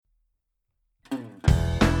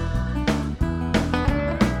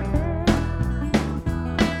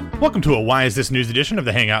Welcome to a Why Is This News edition of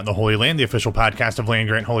the Hangout in the Holy Land, the official podcast of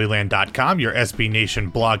LandGrantHolyLand.com, your SB Nation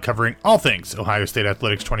blog covering all things Ohio State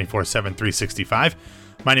athletics 24/7, 365.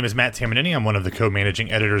 My name is Matt Tamanini. I'm one of the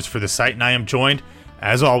co-managing editors for the site, and I am joined,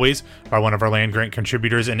 as always, by one of our Land Grant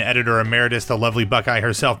contributors and editor emeritus, the lovely Buckeye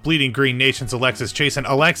herself, Bleeding Green Nation's Alexis Chasen.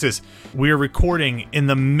 Alexis, we are recording in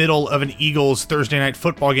the middle of an Eagles Thursday night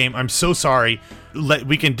football game. I'm so sorry.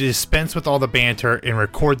 We can dispense with all the banter and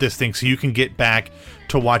record this thing so you can get back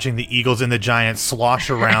to watching the Eagles and the Giants slosh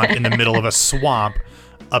around in the middle of a swamp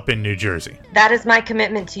up in New Jersey. That is my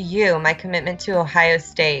commitment to you, my commitment to Ohio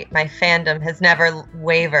State. My fandom has never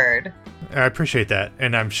wavered. I appreciate that,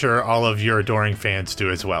 and I'm sure all of your adoring fans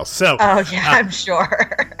do as well. So, I'm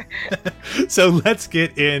sure. So let's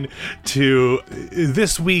get into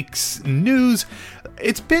this week's news.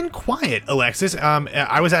 It's been quiet, Alexis.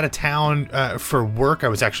 I was out of town for work. I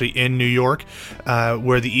was actually in New York,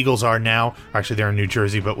 where the Eagles are now. Actually, they're in New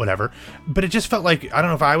Jersey, but whatever. But it just felt like, I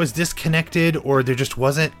don't know if I was disconnected or there just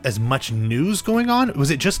wasn't as much news going on. Was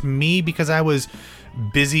it just me because I was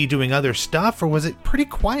busy doing other stuff, or was it pretty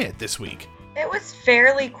quiet this week? It was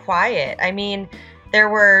fairly quiet. I mean, there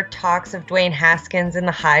were talks of Dwayne Haskins and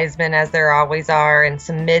the Heisman, as there always are, and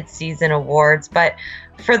some mid-season awards. But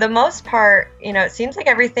for the most part, it seems like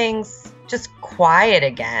everything's just quiet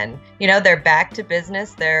again. They're back to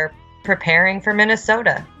business. They're preparing for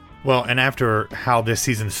Minnesota. Well, and after how this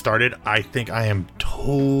season started, I think I am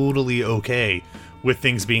totally okay with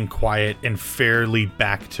things being quiet and fairly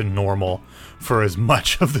back to normal for as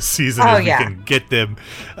much of the season as we can get them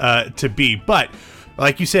to be. But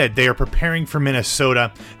like you said, they are preparing for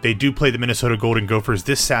Minnesota. They do play the Minnesota Golden Gophers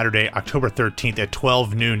this Saturday, October 13th at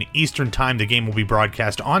 12 noon Eastern Time. The game will be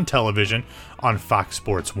broadcast on television on Fox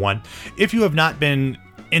Sports 1. If you have not been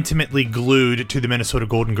intimately glued to the Minnesota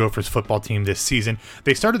Golden Gophers football team this season,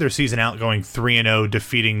 they started their season out going 3-0,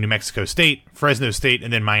 defeating New Mexico State, Fresno State,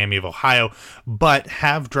 and then Miami of Ohio, but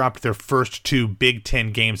have dropped their first two Big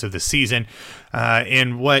Ten games of the season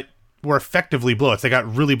in what were effectively blowouts. They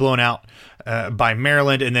got really blown out by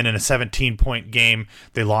Maryland, and then in a 17-point game,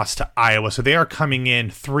 they lost to Iowa. So they are coming in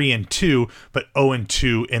 3-2, but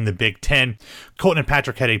 0-2 in the Big Ten. Colton and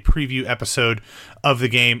Patrick had a preview episode of the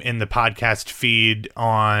game in the podcast feed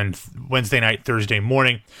on Wednesday night, Thursday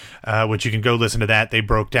morning, which you can go listen to that. They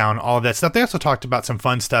broke down all of that stuff. They also talked about some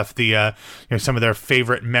fun stuff, some of their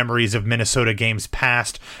favorite memories of Minnesota games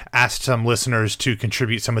past, asked some listeners to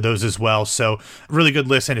contribute some of those as well. So really good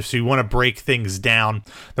listen. If you want to break things down,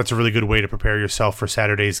 that's a really good way to prepare yourself for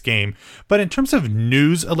Saturday's game. But in terms of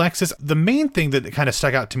news, Alexis, the main thing that kind of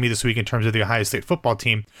stuck out to me this week in terms of the Ohio State football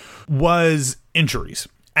team was injuries.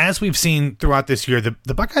 As we've seen throughout this year,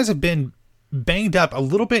 the Buckeyes have been banged up a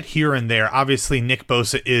little bit here and there. Obviously, Nick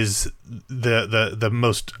Bosa is the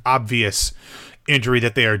most obvious injury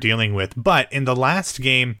that they are dealing with. But in the last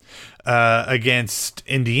game against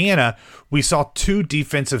Indiana, we saw two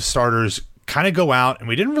defensive starters kind of go out, and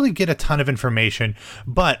we didn't really get a ton of information,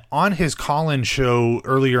 but on his call-in show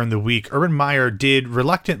earlier in the week, Urban Meyer did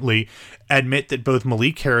reluctantly admit that both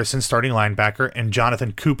Malik Harrison, starting linebacker, and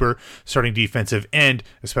Jonathan Cooper, starting defensive end,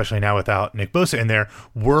 especially now without Nick Bosa in there,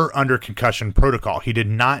 were under concussion protocol. He did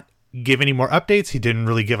not give any more updates. He didn't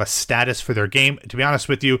really give a status for their game. To be honest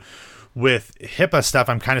with you, with HIPAA stuff,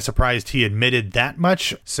 I'm kind of surprised he admitted that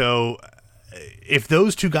much. So if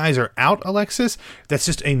those two guys are out, Alexis, that's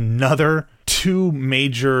just another two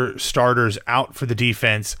major starters out for the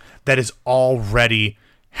defense that is already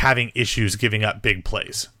having issues giving up big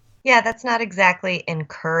plays. Yeah, that's not exactly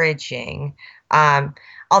encouraging.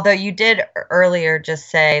 Although you did earlier just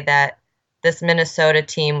say that this Minnesota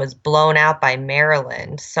team was blown out by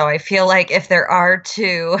Maryland. So I feel like if there are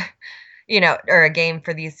two, or a game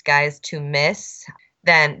for these guys to miss,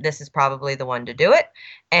 then this is probably the one to do it.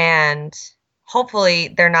 And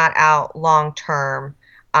hopefully they're not out long term.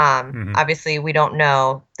 Obviously, we don't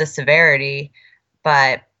know the severity,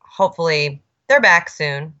 but hopefully they're back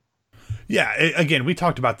soon. Yeah, again, we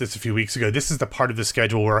talked about this a few weeks ago. This is the part of the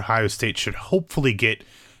schedule where Ohio State should hopefully get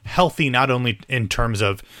healthy, not only in terms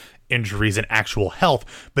of injuries and actual health,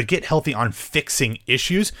 but get healthy on fixing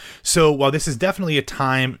issues. So while this is definitely a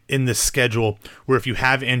time in the schedule where if you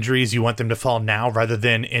have injuries, you want them to fall now rather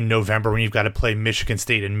than in November when you've got to play Michigan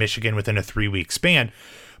State and Michigan within a 3-week span.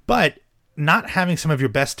 But not having some of your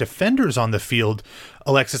best defenders on the field,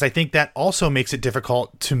 Alexis, I think that also makes it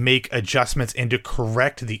difficult to make adjustments and to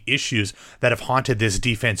correct the issues that have haunted this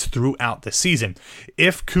defense throughout the season.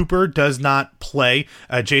 If Cooper does not play,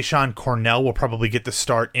 Jashon Cornell will probably get the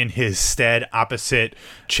start in his stead opposite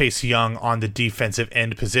Chase Young on the defensive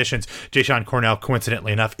end positions. Jashon Cornell,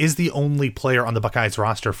 coincidentally enough, is the only player on the Buckeyes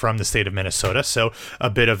roster from the state of Minnesota, so a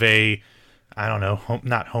bit of a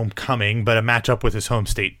not homecoming, but a matchup with his home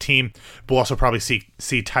state team. We'll also probably see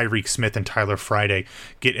Tyreek Smith and Tyler Friday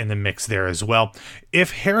get in the mix there as well.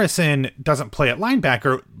 If Harrison doesn't play at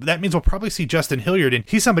linebacker, that means we'll probably see Justin Hilliard, and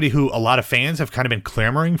he's somebody who a lot of fans have kind of been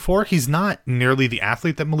clamoring for. He's not nearly the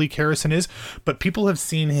athlete that Malik Harrison is, but people have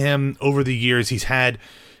seen him over the years. He's had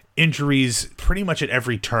injuries pretty much at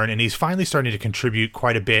every turn, and he's finally starting to contribute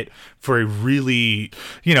quite a bit for a really,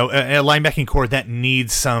 a linebacking core that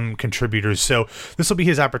needs some contributors. So this will be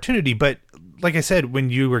his opportunity. But like I said, when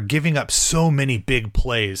you were giving up so many big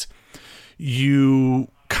plays,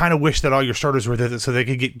 you kind of wish that all your starters were there so they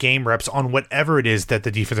could get game reps on whatever it is that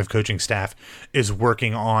the defensive coaching staff is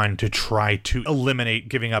working on to try to eliminate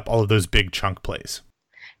giving up all of those big chunk plays.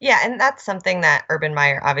 Yeah, and that's something that Urban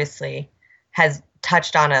Meyer obviously has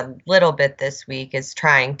touched on a little bit this week, is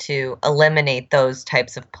trying to eliminate those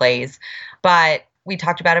types of plays. But we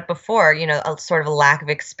talked about it before, a sort of a lack of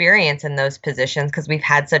experience in those positions because we've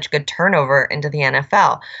had such good turnover into the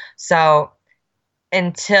NFL. So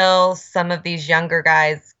until some of these younger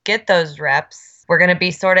guys get those reps, we're going to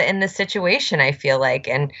be sort of in this situation, I feel like.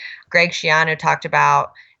 And Greg Schiano talked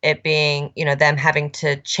about it being, them having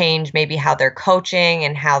to change maybe how they're coaching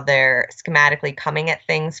and how they're schematically coming at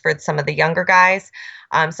things for some of the younger guys.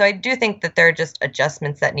 So I do think that there are just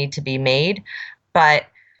adjustments that need to be made. But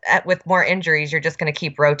with more injuries, you're just going to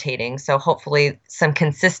keep rotating. So hopefully some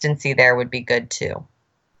consistency there would be good too.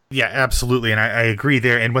 Yeah, absolutely. And I agree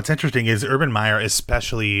there. And what's interesting is Urban Meyer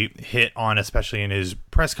especially in his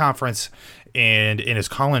press conference and in his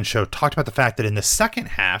call-in show, talked about the fact that in the second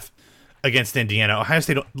half, against Indiana, Ohio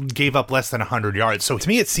State gave up less than 100 yards. So to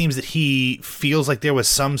me, it seems that he feels like there was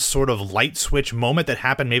some sort of light switch moment that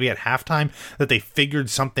happened maybe at halftime, that they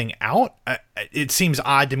figured something out. It seems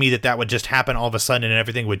odd to me that would just happen all of a sudden and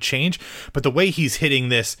everything would change. But the way he's hitting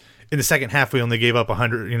this, in the second half, we only gave up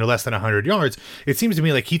 100, less than 100 yards. It seems to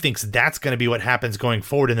me like he thinks that's going to be what happens going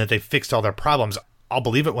forward and that they fixed all their problems. I'll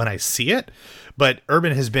believe it when I see it, but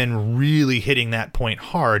Urban has been really hitting that point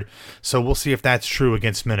hard, so we'll see if that's true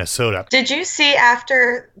against Minnesota. Did you see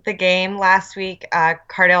after the game last week,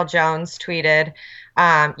 Cardale Jones tweeted,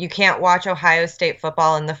 you can't watch Ohio State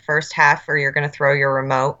football in the first half or you're going to throw your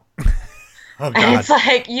remote? Oh, God. And it's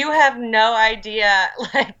like, you have no idea.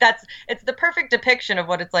 It's the perfect depiction of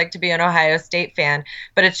what it's like to be an Ohio State fan,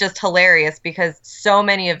 but it's just hilarious because so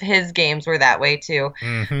many of his games were that way too.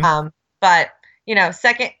 Mm-hmm. But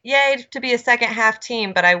yay to be a second half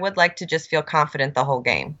team, but I would like to just feel confident the whole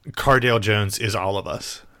game. Cardale Jones is all of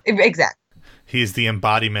us. Exactly. He's the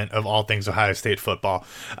embodiment of all things Ohio State football.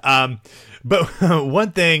 But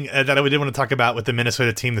one thing that I did want to talk about with the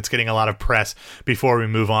Minnesota team that's getting a lot of press before we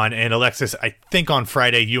move on, and Alexis, I think on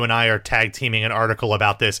Friday you and I are tag teaming an article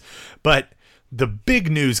about this, but the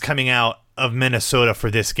big news coming out of Minnesota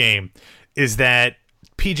for this game is that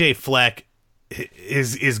PJ Fleck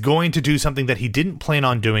is going to do something that he didn't plan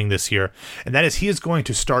on doing this year, and that is he is going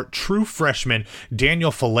to start true freshman Daniel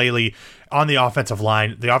Faalele on the offensive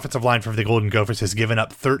line. The offensive line for the Golden Gophers has given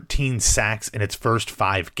up 13 sacks in its first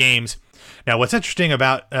 5 games. Now, what's interesting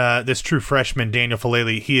about this true freshman Daniel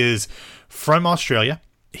Faalele, he is from Australia.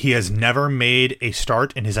 He has never made a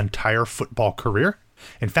start in his entire football career.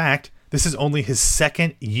 In fact, this is only his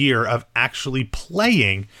second year of actually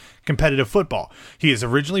playing competitive football. He is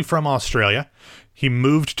originally from Australia. He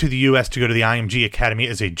moved to the U.S. to go to the IMG Academy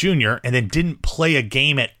as a junior and then didn't play a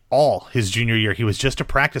game at all his junior year. He was just a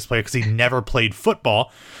practice player because he never played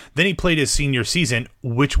football. Then he played his senior season,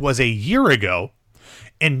 which was a year ago,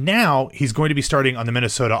 and now he's going to be starting on the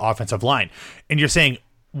Minnesota offensive line. And you're saying,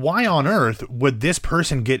 why on earth would this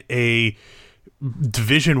person get a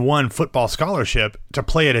Division I football scholarship to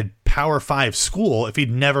play at a Power 5 school if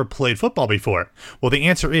he'd never played football before? Well, the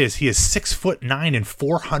answer is he is 6'9" and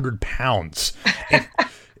 400 pounds.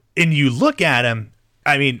 And you look at him,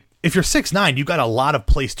 I mean, if you're 6'9", you've got a lot of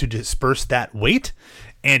place to disperse that weight,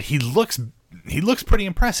 and he looks pretty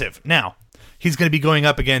impressive. Now, he's going to be going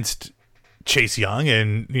up against Chase Young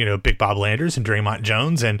and, Big Bob Landers and Draymond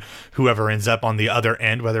Jones and whoever ends up on the other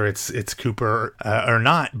end, whether it's Cooper or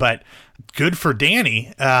not. But good for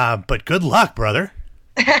Danny, but good luck, brother.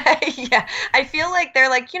 Yeah, I feel like they're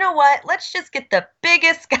like, you know what? Let's just get the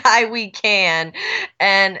biggest guy we can.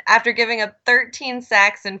 And after giving up 13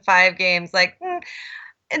 sacks in 5 games, like,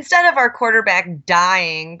 instead of our quarterback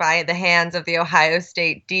dying by the hands of the Ohio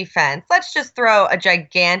State defense, let's just throw a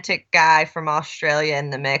gigantic guy from Australia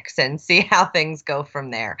in the mix and see how things go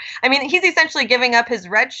from there. I mean, he's essentially giving up his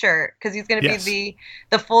red shirt because he's going to be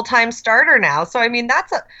the full-time starter now. So I mean,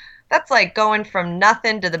 that's like going from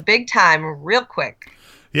nothing to the big time real quick.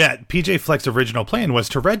 Yeah, PJ Fleck's original plan was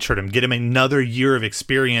to redshirt him, get him another year of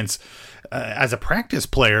experience as a practice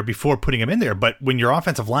player before putting him in there. But when your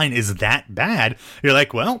offensive line is that bad, you're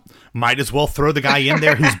like, well, might as well throw the guy in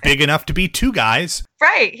there who's big enough to be two guys.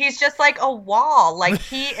 Right. He's just like a wall. Like,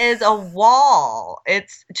 he is a wall.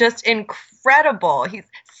 It's just incredible. He's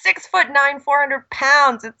 6'9", 400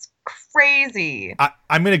 pounds. It's crazy.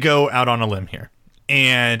 I'm going to go out on a limb here.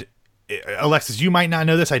 And Alexis, you might not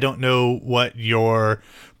know this. I don't know what your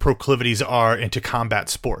proclivities are into combat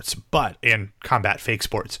sports, and combat fake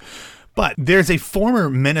sports. But there's a former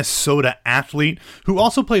Minnesota athlete who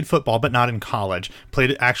also played football, but not in college,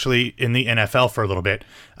 played actually in the NFL for a little bit,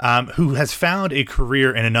 who has found a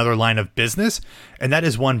career in another line of business, and that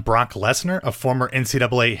is one Brock Lesnar, a former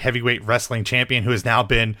NCAA heavyweight wrestling champion who has now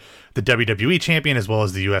been the WWE champion as well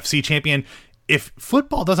as the UFC champion. If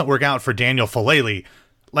football doesn't work out for Daniel Faalele,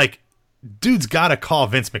 like, dude's got to call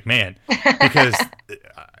Vince McMahon, because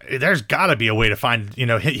there's got to be a way to find,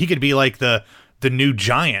 he could be like the new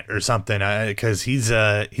Giant or something, because he's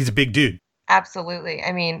a big dude. Absolutely.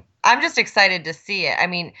 I mean, I'm just excited to see it. I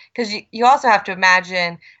mean, because you also have to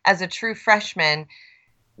imagine, as a true freshman,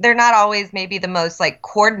 they're not always maybe the most like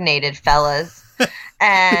coordinated fellas,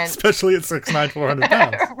 and especially at 6'9", 400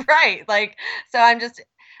 pounds. Right. Like, so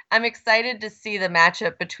I'm excited to see the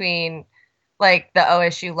matchup between like the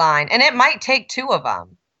OSU line, and it might take two of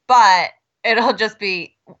them, but it'll just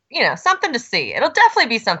be, something to see. It'll definitely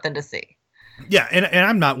be something to see. Yeah, and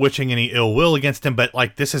I'm not wishing any ill will against him, but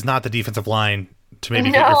like, this is not the defensive line to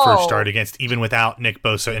maybe get your first start against, even without Nick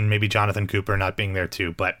Bosa and maybe Jonathan Cooper not being there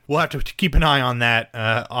too. But we'll have to keep an eye on that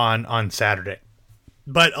on Saturday.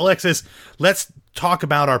 But Alexis, let's talk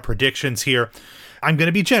about our predictions here. I'm going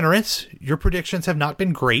to be generous. Your predictions have not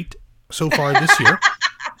been great so far this year.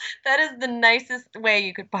 That is the nicest way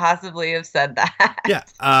you could possibly have said that.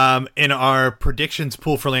 Yeah. In our predictions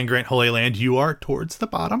pool for Land Grant Holy Land, you are towards the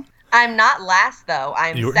bottom. I'm not last, though.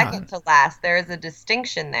 I'm second to last. There is a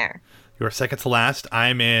distinction there. You're second to last.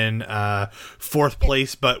 I'm in fourth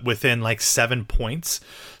place, but within like 7 points.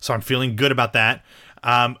 So I'm feeling good about that.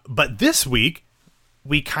 But this week,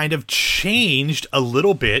 we kind of changed a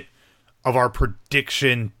little bit of our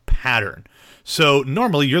prediction pattern. So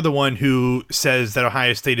normally you're the one who says that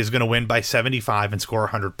Ohio State is going to win by 75 and score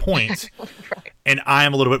 100 points. Right. And I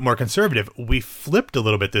am a little bit more conservative. We flipped a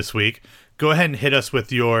little bit this week. Go ahead and hit us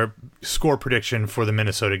with your score prediction for the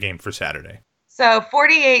Minnesota game for Saturday. So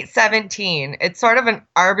 48-17. It's sort of an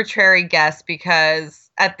arbitrary guess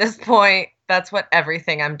because at this point, that's what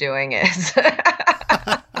everything I'm doing is.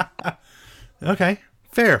 Okay.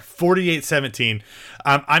 Fair. 48-17.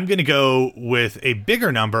 I'm going to go with a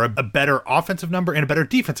bigger number, a better offensive number, and a better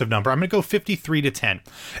defensive number. I'm going to go 53-10.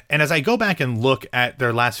 And as I go back and look at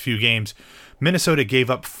their last few games, Minnesota gave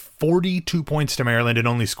up 42 points to Maryland and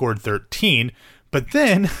only scored 13. But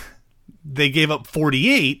then they gave up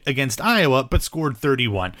 48 against Iowa, but scored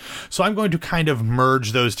 31. So I'm going to kind of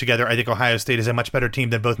merge those together. I think Ohio State is a much better team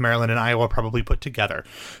than both Maryland and Iowa probably put together.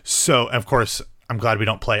 So, of course, I'm glad we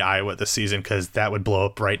don't play Iowa this season because that would blow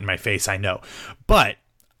up right in my face, I know. But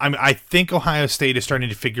I think Ohio State is starting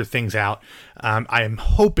to figure things out. I am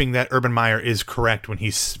hoping that Urban Meyer is correct when he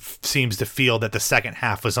seems to feel that the second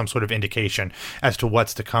half was some sort of indication as to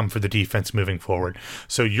what's to come for the defense moving forward.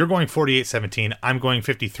 So you're going 48-17. I'm going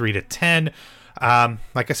 53-10.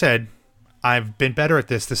 Like I said, I've been better at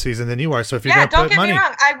this season than you are. So if you're going to put money, don't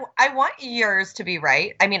get me wrong. I want yours to be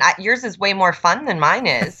right. I mean, yours is way more fun than mine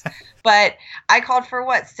is. But I called for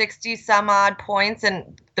 60 some odd points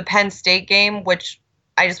in the Penn State game, which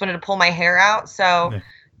I just wanted to pull my hair out. So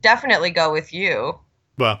definitely go with you.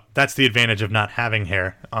 Well, that's the advantage of not having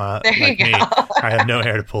hair. There you go. Me. I have no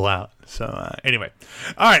hair to pull out. So anyway,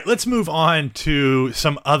 all right, let's move on to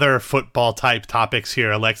some other football type topics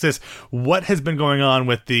here. Alexis, what has been going on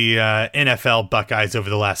with the NFL Buckeyes over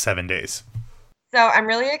the last 7 days? So I'm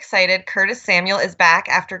really excited. Curtis Samuel is back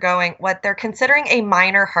after going what they're considering a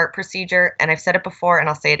minor heart procedure. And I've said it before and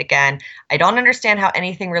I'll say it again. I don't understand how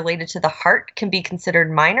anything related to the heart can be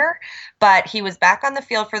considered minor, but he was back on the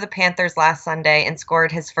field for the Panthers last Sunday and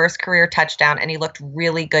scored his first career touchdown. And he looked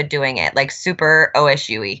really good doing it, like super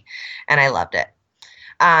OSU-y. And I loved it.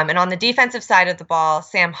 And on the defensive side of the ball,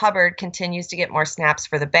 Sam Hubbard continues to get more snaps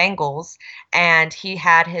for the Bengals, and he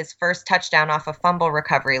had his first touchdown off a fumble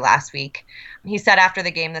recovery last week. He said after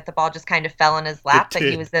the game that the ball just kind of fell in his lap, that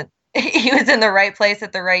he was in the right place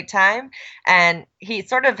at the right time, and he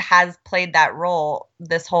sort of has played that role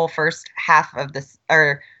this whole first half of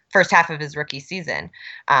his rookie season.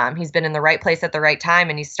 He's been in the right place at the right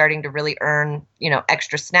time, and he's starting to really earn,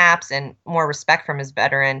 extra snaps and more respect from his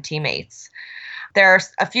veteran teammates. There are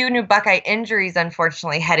a few new Buckeye injuries,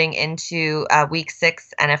 unfortunately, heading into Week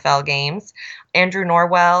 6 NFL games. Andrew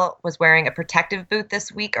Norwell was wearing a protective boot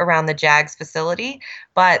this week around the Jags facility,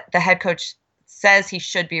 but the head coach says he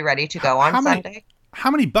should be ready to go on Sunday.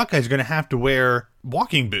 How many Buckeyes are going to have to wear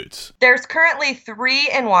walking boots? There's currently 3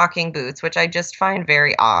 in walking boots, which I just find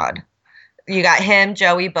very odd. You got him,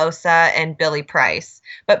 Joey Bosa, and Billy Price.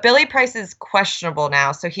 But Billy Price is questionable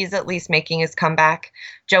now, so he's at least making his comeback.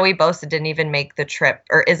 Joey Bosa didn't even make the trip,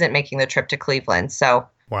 or isn't making the trip to Cleveland, so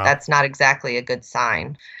That's not exactly a good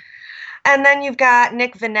sign. And then you've got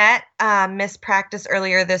Nick Vannett, missed practice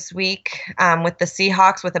earlier this week with the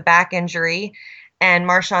Seahawks with a back injury. And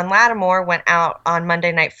Marshawn Lattimore went out on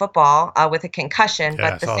Monday Night Football with a concussion,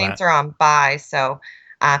 but the Saints are on bye, so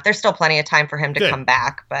there's still plenty of time for him to come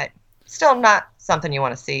back, but still not something you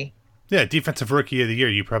want to see. Yeah, Defensive Rookie of the Year.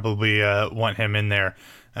 You probably want him in there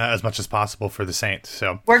as much as possible for the Saints.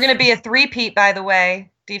 So we're going to be a three-peat, by the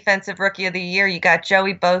way. Defensive Rookie of the Year. You got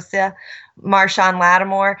Joey Bosa, Marshawn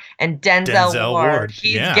Lattimore, and Denzel Ward.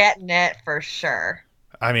 He's getting it for sure.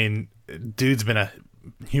 I mean, dude's been a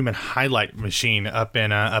human highlight machine up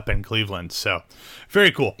in Cleveland. So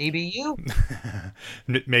very cool. DBU.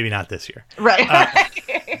 Maybe not this year. Right.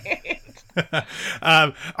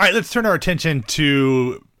 All right, let's turn our attention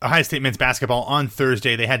to Ohio State men's basketball. On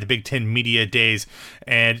Thursday, they had the Big Ten Media Days.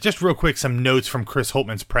 And just real quick, some notes from Chris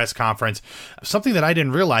Holtmann's press conference. Something that I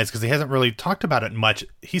didn't realize because he hasn't really talked about it much.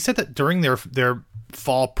 He said that during their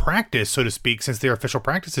fall practice, so to speak, since their official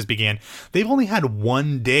practices began, they've only had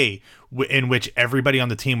one day in which everybody on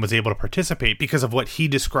the team was able to participate because of what he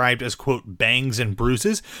described as, quote, bangs and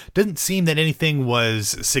bruises. Doesn't seem that anything was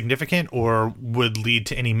significant or would lead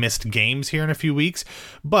to any missed games here in a few weeks.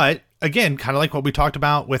 But again, kind of like what we talked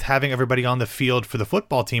about with having everybody on the field for the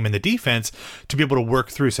football team and the defense to be able to work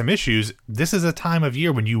through some issues, this is a time of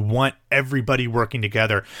year when you want everybody working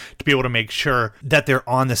together to be able to make sure that they're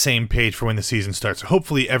on the same page for when the season starts. So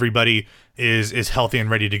hopefully everybody is healthy and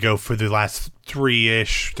ready to go for the last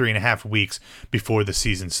 3.5 weeks before the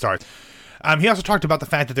season starts. He also talked about the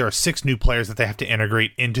fact that there are 6 new players that they have to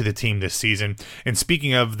integrate into the team this season. And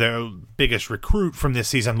speaking of the biggest recruit from this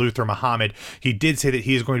season, Luther Muhammad, he did say that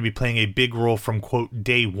he is going to be playing a big role from, quote,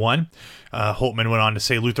 day one. Holtmann went on to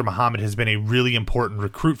say Luther Muhammad has been a really important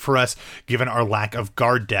recruit for us, given our lack of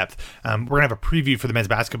guard depth. We're going to have a preview for the men's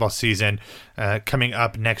basketball season coming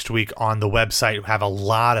up next week on the website. We have a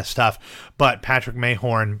lot of stuff, but Patrick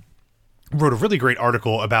Mayhorn wrote a really great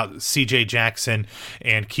article about CJ Jackson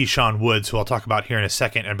and Keyshawn Woods, who I'll talk about here in a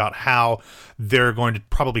second, about how they're going to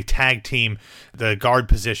probably tag team the guard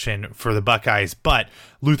position for the Buckeyes, but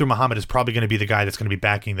Luther Muhammad is probably going to be the guy that's going to be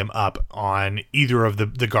backing them up on either of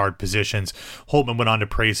the guard positions. Holtmann went on to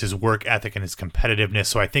praise his work ethic and his competitiveness,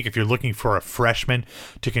 so I think if you're looking for a freshman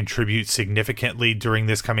to contribute significantly during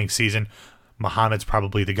this coming season, Muhammad's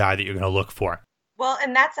probably the guy that you're going to look for. Well,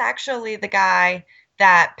 and that's actually the guy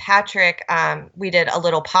that Patrick, we did a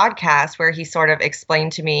little podcast where he sort of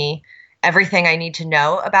explained to me everything I need to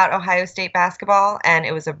know about Ohio State basketball, and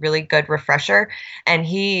it was a really good refresher. And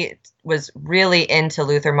he was really into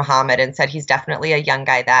Luther Muhammad and said he's definitely a young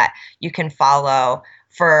guy that you can follow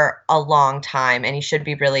for a long time, and he should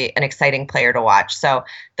be really an exciting player to watch. So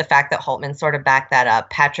the fact that Holtmann sort of backed that up,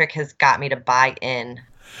 Patrick has got me to buy in.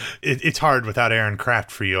 It's hard without Aaron Craft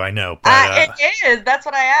for you, I know. But, it is. That's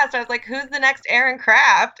what I asked. I was like, who's the next Aaron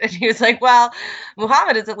Craft? And he was like, well,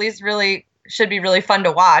 Muhammad is at least should be really fun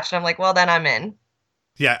to watch. And I'm like, well, then I'm in.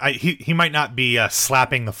 Yeah, he might not be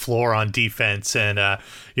slapping the floor on defense and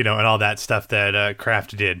and all that stuff that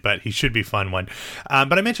Kraft did, but he should be fun one.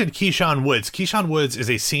 But I mentioned Keyshawn Woods. Keyshawn Woods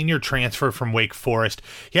is a senior transfer from Wake Forest.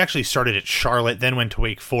 He actually started at Charlotte, then went to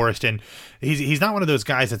Wake Forest, and he's not one of those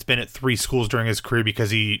guys that's been at 3 schools during his career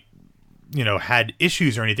because he had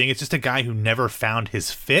issues or anything. It's just a guy who never found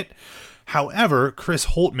his fit. However, Chris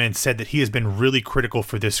Holtmann said that he has been really critical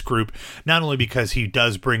for this group, not only because he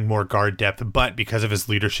does bring more guard depth, but because of his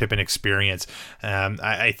leadership and experience.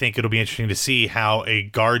 I think it'll be interesting to see how a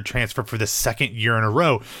guard transfer for the second year in a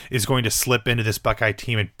row is going to slip into this Buckeye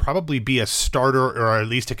team and probably be a starter or at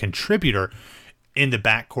least a contributor in the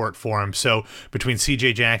backcourt for him. So between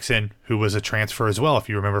CJ Jackson, who was a transfer as well, if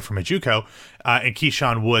you remember from a JUCO, and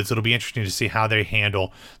Keyshawn Woods, it'll be interesting to see how they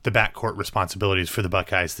handle the backcourt responsibilities for the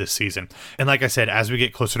Buckeyes this season. And like I said, as we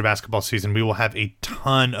get closer to basketball season, we will have a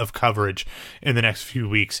ton of coverage in the next few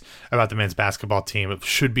weeks about the men's basketball team. It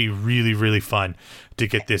should be really, really fun to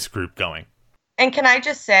get this group going. And can I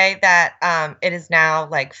just say that it is now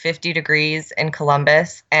like 50 degrees in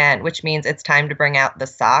Columbus, and which means it's time to bring out the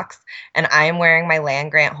socks. And I am wearing my Land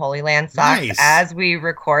Grant Holy Land socks as we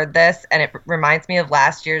record this. And it reminds me of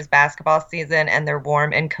last year's basketball season, and they're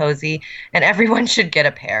warm and cozy, and everyone should get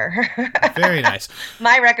a pair. Very nice.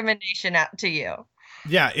 My recommendation out to you.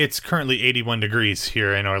 Yeah, it's currently 81 degrees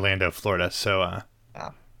here in Orlando, Florida. So,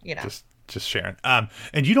 Just sharing. And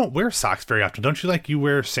you don't wear socks very often, don't you? You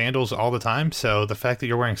wear sandals all the time, so the fact that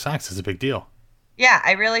you're wearing socks is a big deal. Yeah,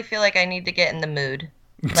 I really feel like I need to get in the mood,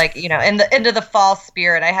 into the fall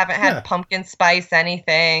spirit. I haven't had pumpkin spice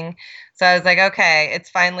anything, so I was like, okay, it's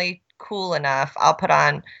finally cool enough. I'll put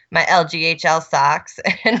on my LGHL socks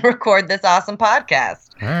and record this awesome podcast.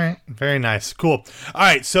 All right, very nice, cool. All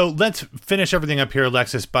right, so let's finish everything up here,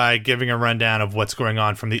 Alexis, by giving a rundown of what's going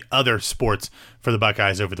on from the other sports for the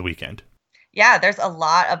Buckeyes over the weekend. Yeah, there's a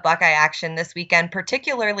lot of Buckeye action this weekend,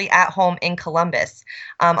 particularly at home in Columbus.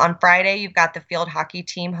 On Friday, you've got the field hockey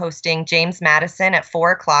team hosting James Madison at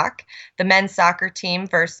 4 o'clock, the men's soccer team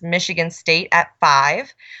versus Michigan State at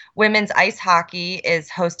 5. Women's ice hockey is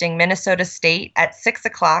hosting Minnesota State at 6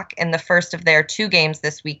 o'clock in the first of their 2 games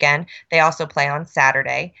this weekend. They also play on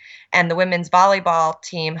Saturday. And the women's volleyball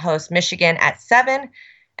team hosts Michigan at 7,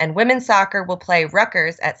 and women's soccer will play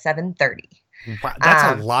Rutgers at 7:30. Wow,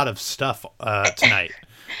 that's a lot of stuff tonight.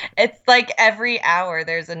 It's like every hour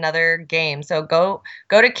there's another game. So go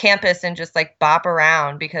to campus and just bop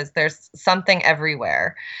around, because there's something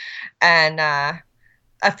everywhere. And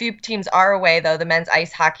a few teams are away, though. The men's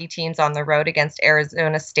ice hockey team's on the road against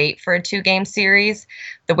Arizona State for a 2-game series.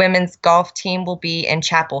 The women's golf team will be in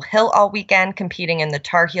Chapel Hill all weekend, competing in the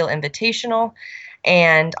Tar Heel Invitational.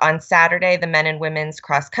 And on Saturday, the men and women's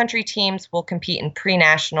cross-country teams will compete in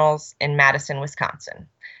pre-nationals in Madison, Wisconsin.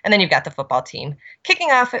 And then you've got the football team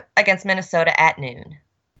kicking off against Minnesota at noon.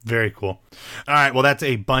 Very cool. All right, well, that's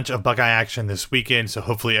a bunch of Buckeye action this weekend, so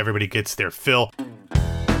hopefully everybody gets their fill.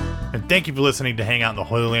 And thank you for listening to Hang Out in the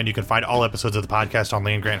Holy Land. You can find all episodes of the podcast on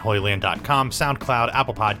landgrantholyland.com, SoundCloud,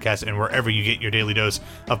 Apple Podcasts, and wherever you get your daily dose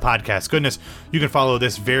of podcast goodness. You can follow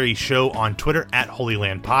this very show on Twitter at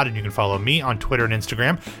HolylandPod, and you can follow me on Twitter and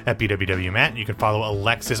Instagram at BWWMatt. And you can follow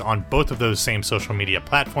Alexis on both of those same social media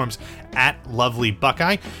platforms at Lovely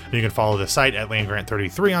Buckeye. And you can follow the site at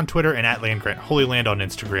LandGrant33 on Twitter and at LandGrantHolyland on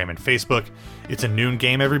Instagram and Facebook. It's a noon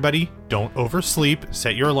game, everybody. Don't oversleep.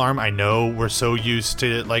 Set your alarm. I know we're so used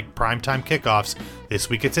to primetime kickoffs. This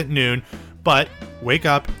week it's at noon, but wake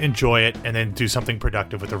up, enjoy it, and then do something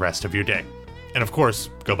productive with the rest of your day. And of course,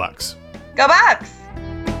 go Bucks. Go Bucks!